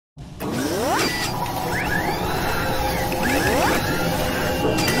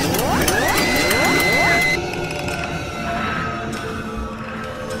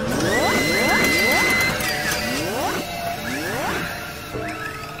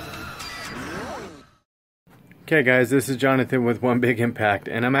Okay guys, this is Jonathan with One Big Impact,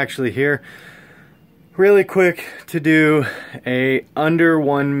 and I'm actually here really quick to do a under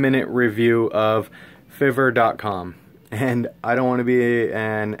 1 minute review of Fiverr.com. And I don't want to be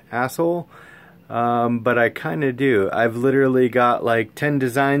an asshole, but I kind of do. I've literally got like 10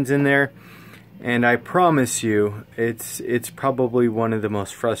 designs in there, and I promise you it's probably one of the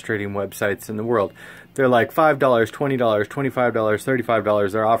most frustrating websites in the world. They're like $5, $20, $25,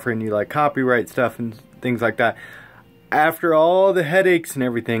 $35. They're offering you like copyright stuff and things like that. After all the headaches and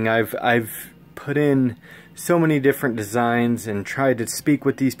everything, I've put in so many different designs and tried to speak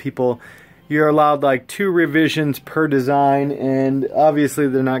with these people. You're allowed like 2 revisions per design, and obviously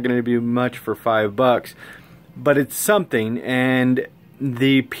they're not going to be much for $5, but it's something. And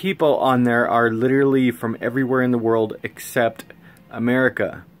the people on there are literally from everywhere in the world except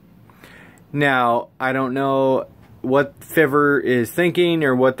America. Now, I don't know what Fiverr is thinking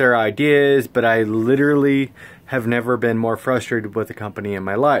or what their idea is, but I literally have never been more frustrated with a company in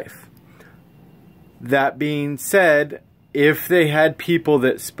my life. That being said, if they had people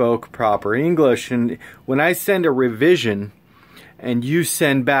that spoke proper English, and when I send a revision and you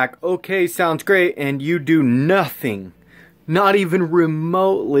send back, okay, sounds great, and you do nothing, not even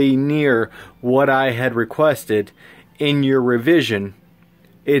remotely near what I had requested in your revision,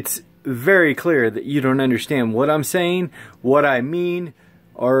 it's very clear that you don't understand what I'm saying, what I mean,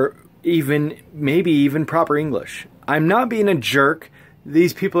 or maybe even proper English. I'm not being a jerk.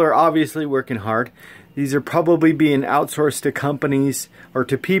 These people are obviously working hard. These are probably being outsourced to companies or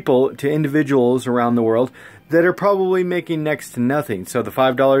to people, to individuals around the world that are probably making next to nothing. So the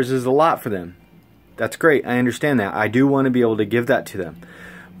 $5 is a lot for them. That's great. I understand that. I do want to be able to give that to them.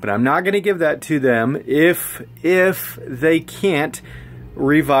 But I'm not going to give that to them if they can't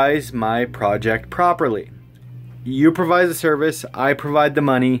revise my project properly. You provide the service, I provide the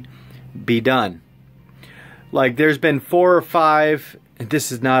money, be done. Like, there's been 4 or 5, this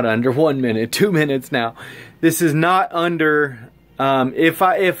is not under 1 minute, 2 minutes now. This is not under,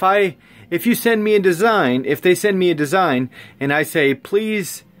 if you send me a design, if they send me a design and I say,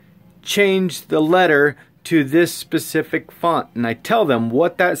 please change the letter to this specific font, and I tell them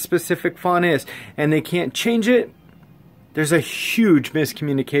what that specific font is, and they can't change it, there's a huge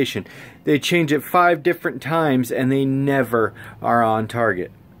miscommunication. They change it 5 different times and they never are on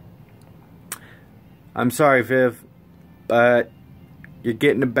target. I'm sorry, Viv, but you're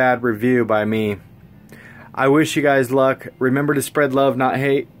getting a bad review by me. I wish you guys luck. Remember to spread love, not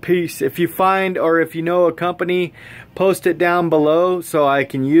hate. Peace. If you find or if you know a company, post it down below so I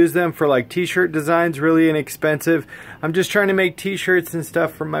can use them for like t-shirt designs, really inexpensive. I'm just trying to make t-shirts and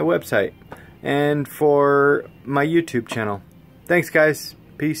stuff for my website and for my YouTube channel. Thanks guys.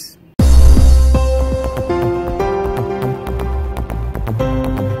 Peace.